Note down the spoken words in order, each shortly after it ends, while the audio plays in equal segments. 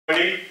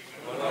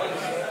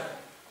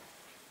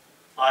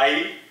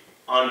I,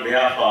 on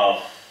behalf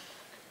of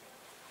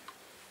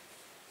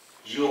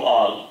you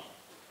all,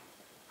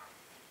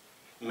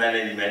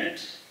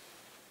 management,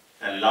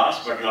 and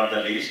last but not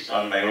the least,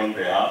 on my own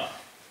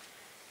behalf,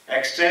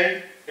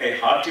 extend a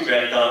hearty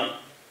welcome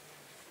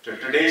to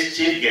today's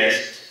chief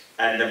guest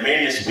and the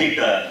main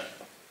speaker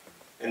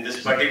in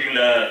this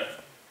particular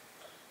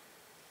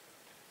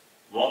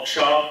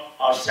workshop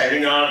or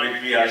seminar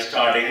which we are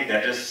starting,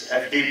 that is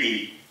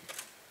FDP,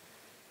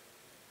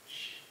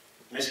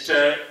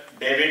 Mr.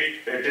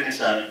 David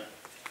Wittenberg,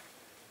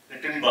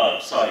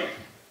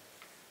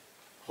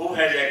 who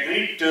has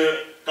agreed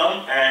to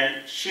come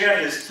and share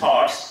his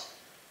thoughts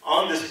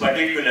on this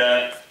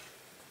particular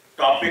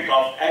topic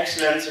of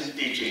excellence in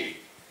teaching.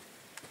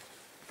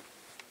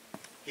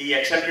 He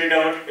accepted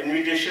our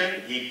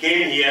invitation, he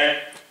came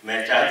here.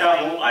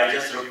 I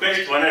just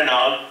request one and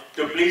all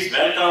to please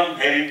welcome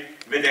him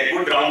with a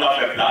good round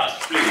of applause,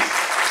 please.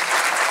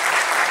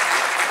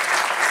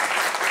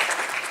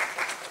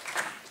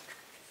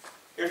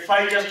 If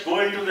I just go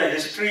into the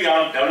history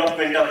of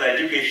development of the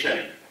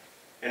education,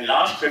 in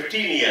last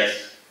 15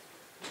 years,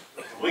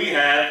 we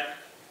have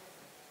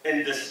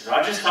in this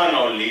Rajasthan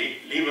only,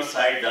 leave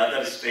aside the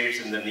other states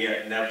in the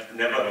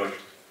neighborhood,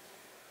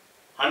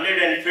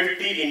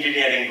 150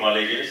 engineering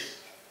colleges,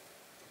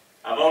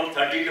 about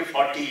 30 to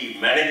 40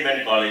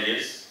 management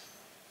colleges,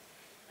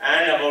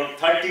 and about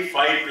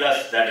 35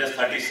 plus, that is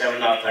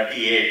 37 or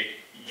 38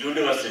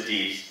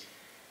 universities,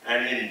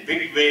 and in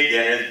big way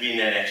there has been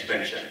an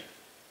expansion.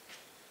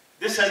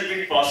 This has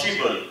been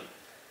possible.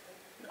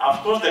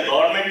 Of course, the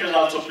government is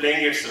also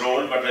playing its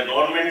role, but the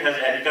government has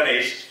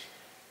encouraged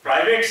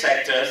private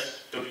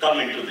sectors to come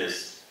into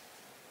this.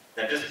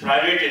 That is,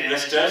 private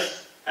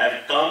investors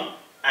have come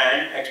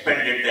and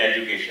expanded the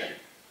education.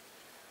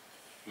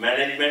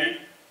 Management,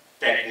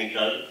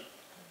 technical,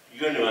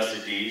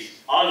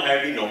 universities, all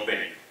have been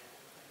opened.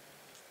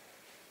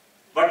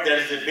 But there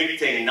is a big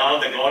thing. Now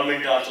the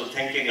government is also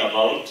thinking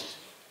about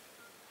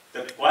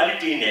the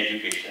quality in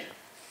education,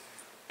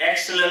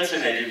 excellence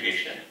in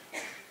education.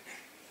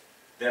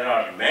 There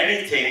are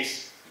many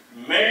things,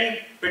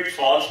 many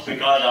pitfalls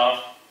because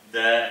of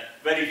the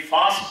very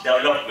fast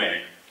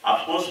development.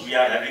 Of course, we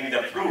are having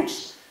the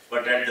fruits,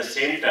 but at the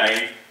same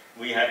time,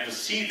 we have to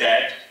see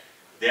that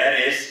there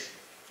is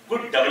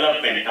good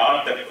development,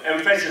 or the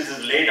emphasis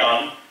is laid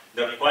on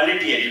the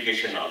quality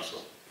education also,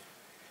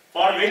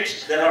 for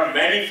which there are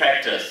many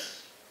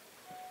factors.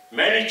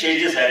 Many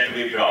changes have to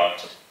be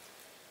brought,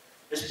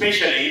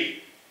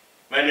 especially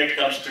when it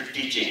comes to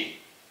teaching.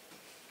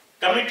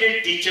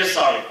 Committed teachers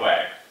are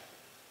required.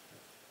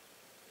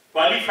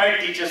 Qualified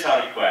teachers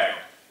are required.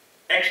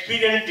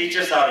 Experienced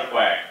teachers are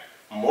required.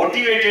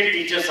 Motivated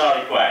teachers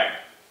are required.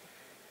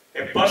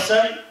 A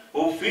person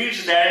who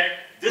feels that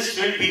this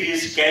will be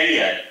his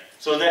career,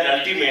 so that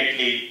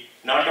ultimately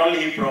not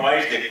only he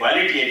provides the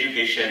quality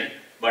education,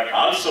 but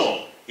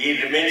also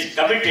he remains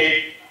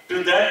committed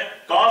to the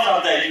cause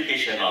of the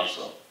education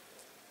also.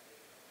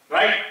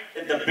 Right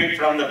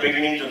from the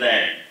beginning to the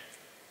end.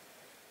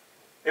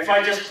 If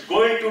I just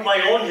go into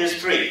my own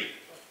history,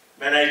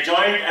 when I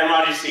joined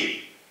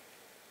MREC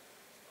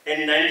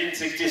in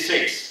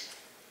 1966,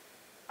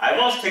 I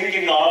was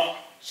thinking of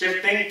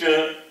shifting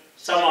to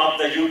some of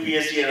the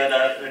UPSC and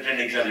other written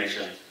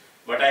examinations.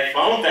 But I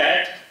found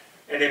that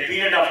in a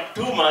period of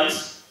 2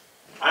 months,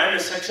 I am a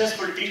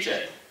successful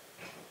teacher.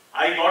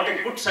 I got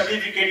a good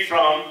certificate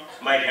from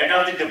my head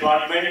of the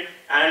department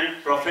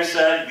and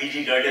Professor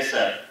B.G. Gerde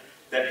sir,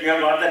 that we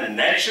have got the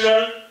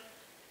natural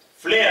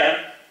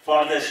flair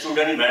for the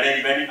student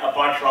management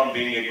apart from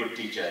being a good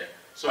teacher.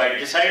 So I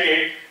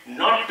decided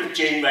not to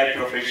change my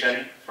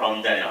profession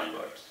from then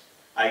onwards.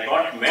 I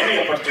got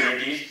many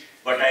opportunities,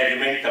 but I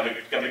remained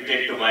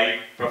committed to my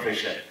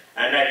profession.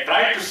 And I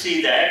tried to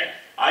see that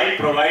I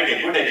provide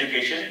a good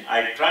education.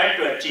 I tried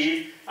to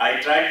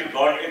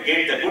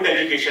get the good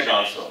education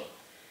also.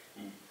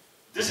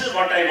 This is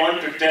what I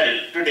want to tell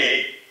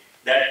today,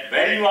 that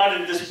when you are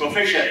in this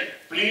profession,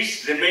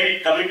 please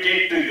remain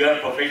committed to your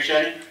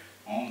profession,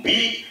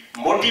 be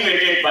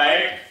motivated by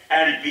it,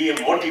 and be a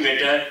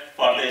motivator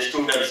for the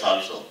students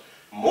also.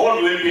 More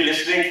we will be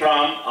listening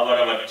from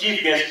our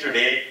chief guest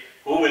today,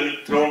 who will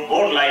throw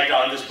more light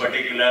on this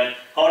particular,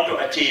 how to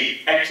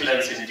achieve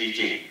excellence in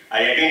teaching.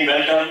 I again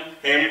welcome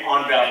him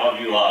on behalf of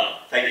you all.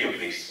 Thank you,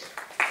 please.